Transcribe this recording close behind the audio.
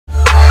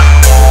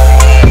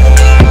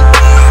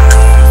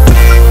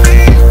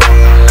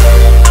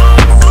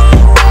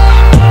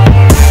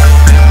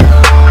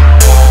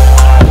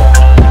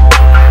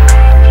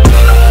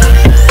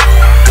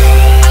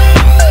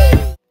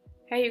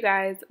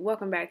guys,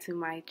 welcome back to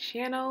my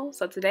channel.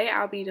 So today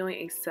I'll be doing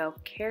a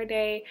self-care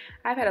day.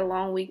 I've had a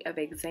long week of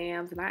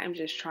exams and I am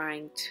just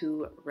trying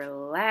to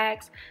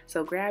relax.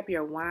 So grab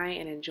your wine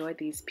and enjoy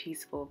these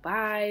peaceful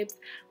vibes.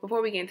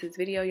 Before we get into this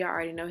video, y'all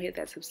already know, hit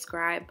that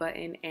subscribe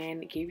button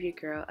and give your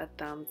girl a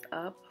thumbs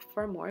up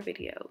for more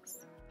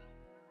videos.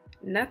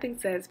 Nothing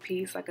says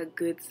peace like a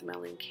good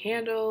smelling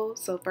candle.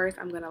 So first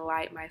I'm going to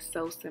light my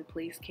So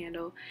Simply's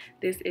candle.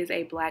 This is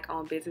a black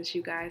owned business,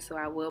 you guys, so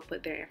I will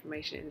put their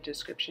information in the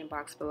description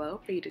box below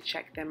for you to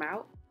check them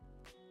out.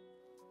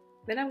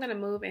 Then I'm going to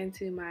move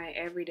into my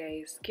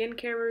everyday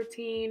skincare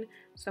routine.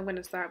 So I'm going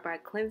to start by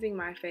cleansing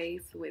my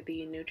face with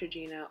the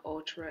Neutrogena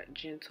Ultra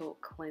Gentle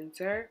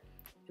Cleanser.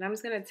 And I'm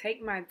just going to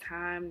take my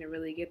time to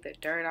really get the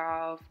dirt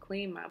off,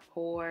 clean my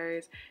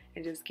pores,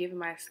 and just give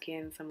my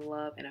skin some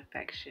love and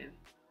affection.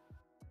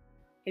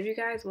 If you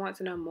guys want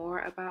to know more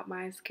about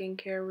my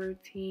skincare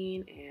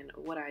routine and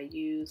what I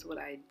use, what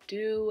I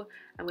do,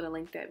 I'm going to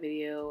link that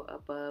video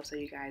above so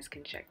you guys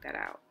can check that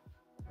out.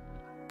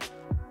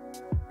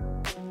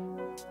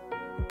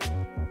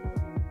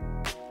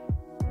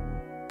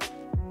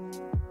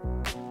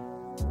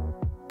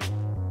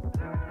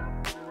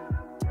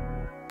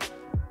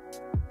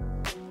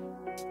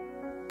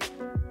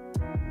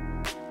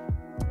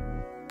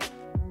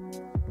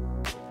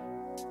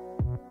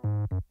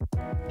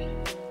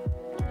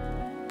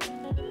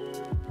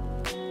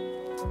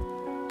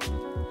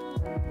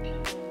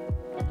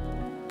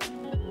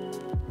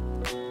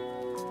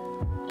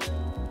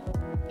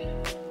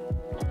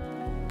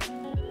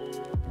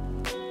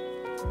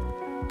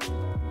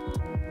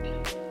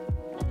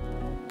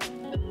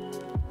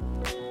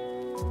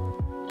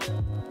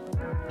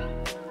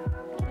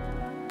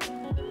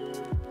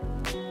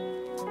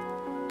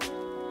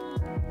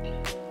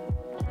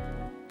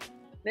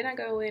 Then I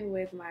go in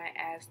with my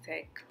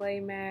Aztec clay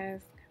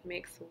mask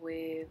mixed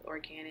with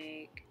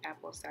organic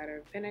apple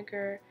cider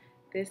vinegar.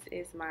 This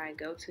is my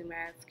go-to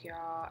mask,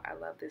 y'all. I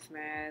love this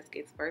mask.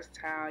 It's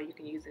versatile. You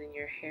can use it in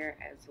your hair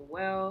as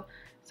well.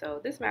 So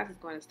this mask is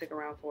going to stick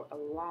around for a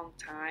long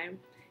time.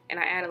 And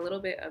I add a little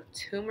bit of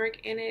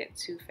turmeric in it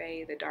to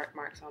fade the dark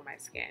marks on my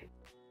skin.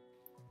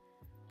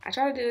 I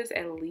try to do this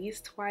at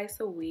least twice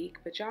a week,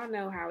 but y'all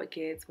know how it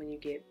gets when you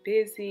get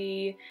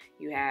busy,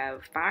 you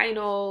have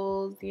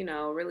finals, you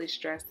know, really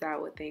stressed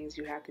out with things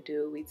you have to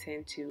do. We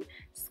tend to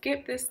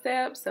skip this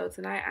step. So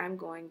tonight I'm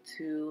going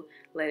to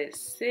let it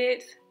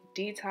sit,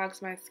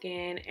 detox my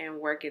skin, and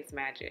work its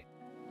magic.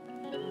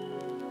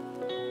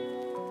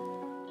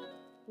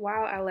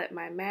 While I let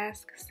my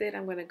mask sit,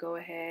 I'm going to go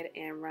ahead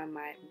and run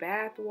my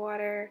bath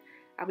water.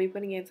 I'll be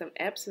putting in some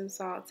Epsom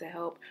salt to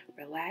help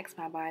relax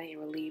my body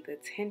and relieve the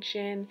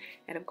tension.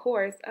 And of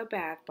course, a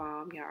bath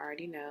bomb. Y'all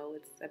already know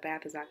a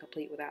bath is not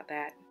complete without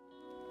that.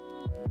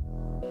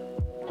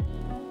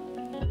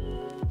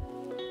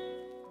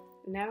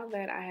 Now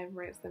that I have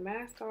rinsed the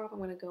mask off, I'm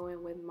going to go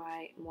in with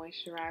my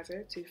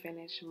moisturizer to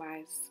finish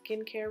my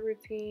skincare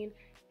routine.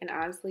 And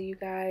honestly, you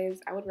guys,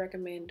 I would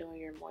recommend doing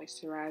your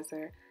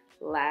moisturizer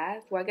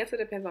last. Well, I guess it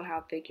depends on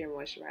how thick your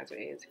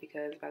moisturizer is,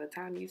 because by the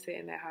time you sit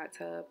in that hot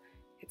tub,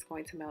 it's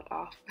going to melt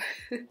off.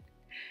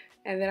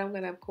 And then I'm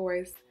going to, of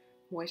course,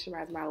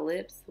 moisturize my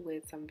lips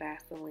with some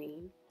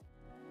Vaseline.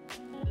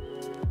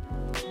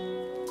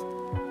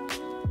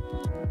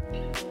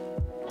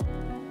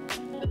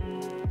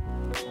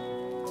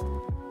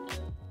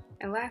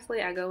 And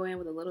lastly, I go in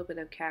with a little bit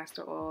of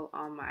castor oil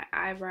on my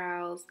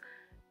eyebrows.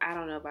 I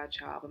don't know about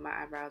y'all, but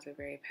my eyebrows are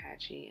very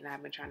patchy and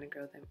I've been trying to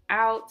grow them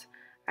out.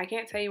 I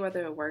can't tell you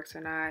whether it works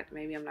or not.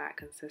 Maybe I'm not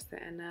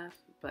consistent enough,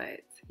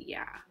 but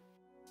yeah.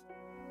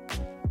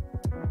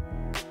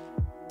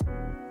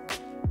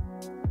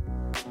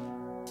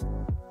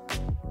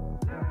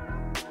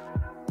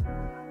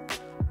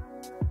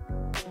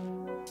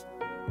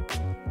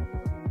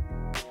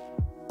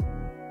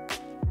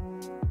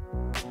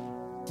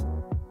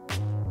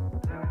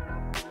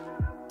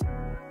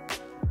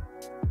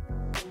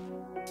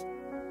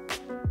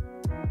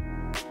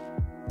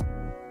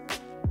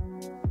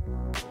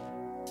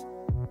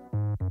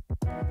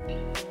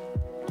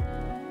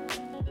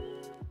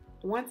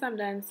 Once I'm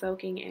done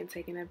soaking and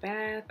taking a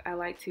bath, I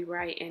like to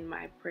write in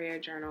my prayer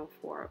journal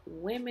for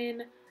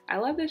women. I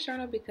love this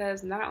journal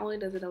because not only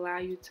does it allow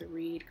you to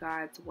read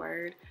God's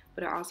word,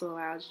 but it also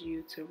allows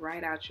you to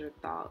write out your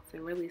thoughts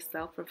and really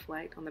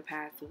self-reflect on the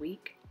past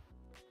week.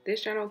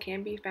 This journal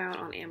can be found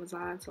on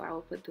Amazon, so I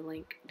will put the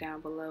link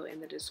down below in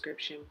the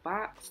description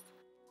box.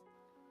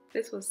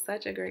 This was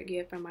such a great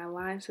gift from my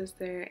line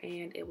sister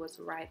and it was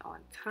right on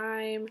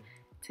time.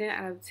 10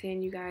 out of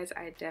 10, you guys.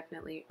 I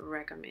definitely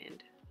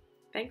recommend.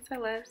 Thanks,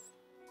 Celeste.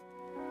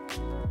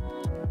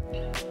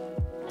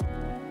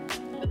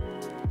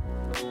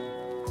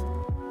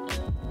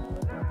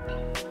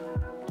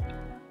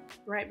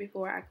 Right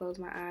before I close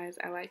my eyes,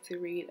 I like to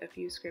read a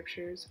few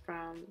scriptures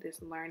from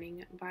this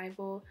learning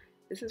Bible.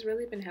 This has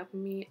really been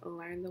helping me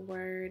learn the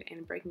word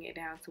and breaking it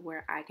down to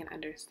where I can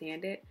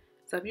understand it.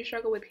 So if you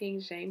struggle with King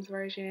James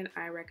Version,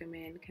 I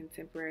recommend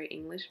Contemporary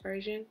English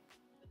Version.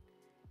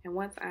 And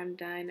once I'm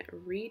done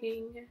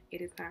reading,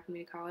 it is time for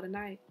me to call it a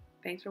night.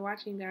 Thanks for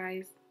watching,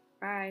 guys.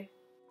 Bye.